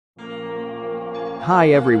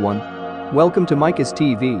Hi everyone. Welcome to Micah's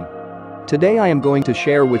TV. Today I am going to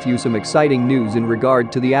share with you some exciting news in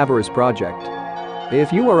regard to the Avarice project.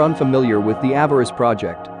 If you are unfamiliar with the Avarice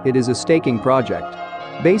project, it is a staking project.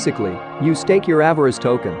 Basically, you stake your Avarice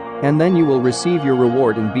token, and then you will receive your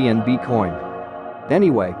reward in BNB coin.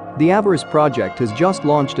 Anyway, the Avarice project has just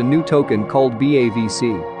launched a new token called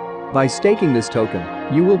BAVC. By staking this token,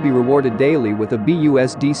 you will be rewarded daily with a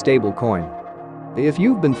BUSD stablecoin. If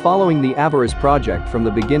you've been following the Avarice project from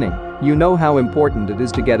the beginning, you know how important it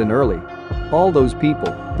is to get in early. All those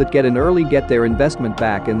people that get in early get their investment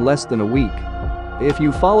back in less than a week. If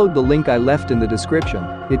you followed the link I left in the description,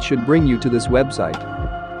 it should bring you to this website.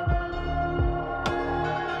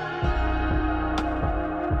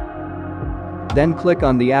 Then click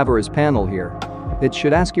on the Avarice panel here. It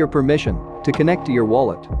should ask your permission to connect to your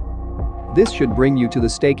wallet. This should bring you to the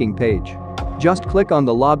staking page. Just click on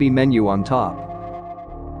the lobby menu on top.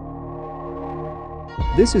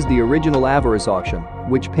 This is the original Avarice auction,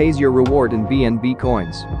 which pays your reward in BNB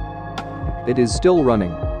coins. It is still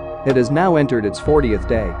running. It has now entered its 40th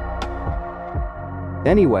day.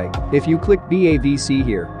 Anyway, if you click BAVC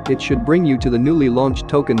here, it should bring you to the newly launched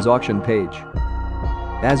tokens auction page.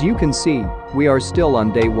 As you can see, we are still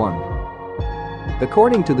on day 1.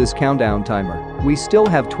 According to this countdown timer, we still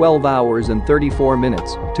have 12 hours and 34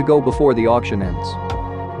 minutes to go before the auction ends.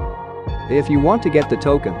 If you want to get the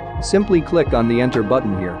token, simply click on the enter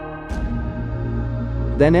button here.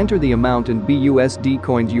 Then enter the amount in BUSD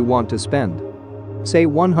coins you want to spend. Say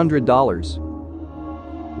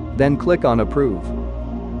 $100. Then click on approve.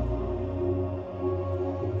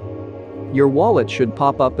 Your wallet should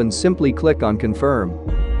pop up and simply click on confirm.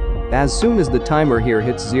 As soon as the timer here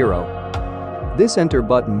hits 0, this enter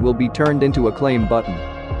button will be turned into a claim button.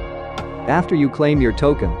 After you claim your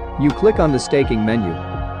token, you click on the staking menu.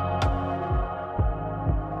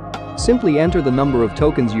 Simply enter the number of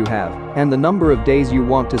tokens you have and the number of days you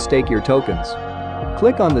want to stake your tokens.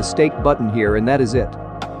 Click on the stake button here and that is it.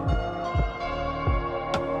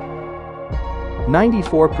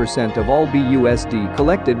 94% of all BUSD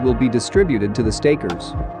collected will be distributed to the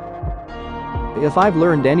stakers. If I've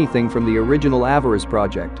learned anything from the original Avarice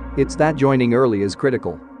project, it's that joining early is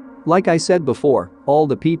critical. Like I said before, all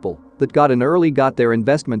the people that got in early got their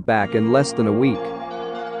investment back in less than a week.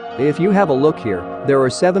 If you have a look here, there are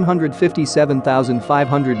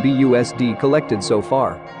 757,500 BUSD collected so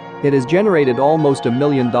far. It has generated almost $1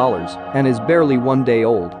 million and is barely 1 day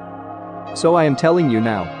old. So I am telling you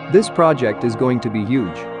now, this project is going to be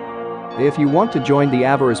huge. If you want to join the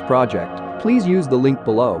Avarice project, please use the link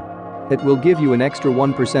below. It will give you an extra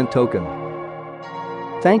 1% token.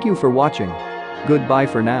 Thank you for watching. Goodbye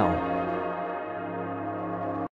for now.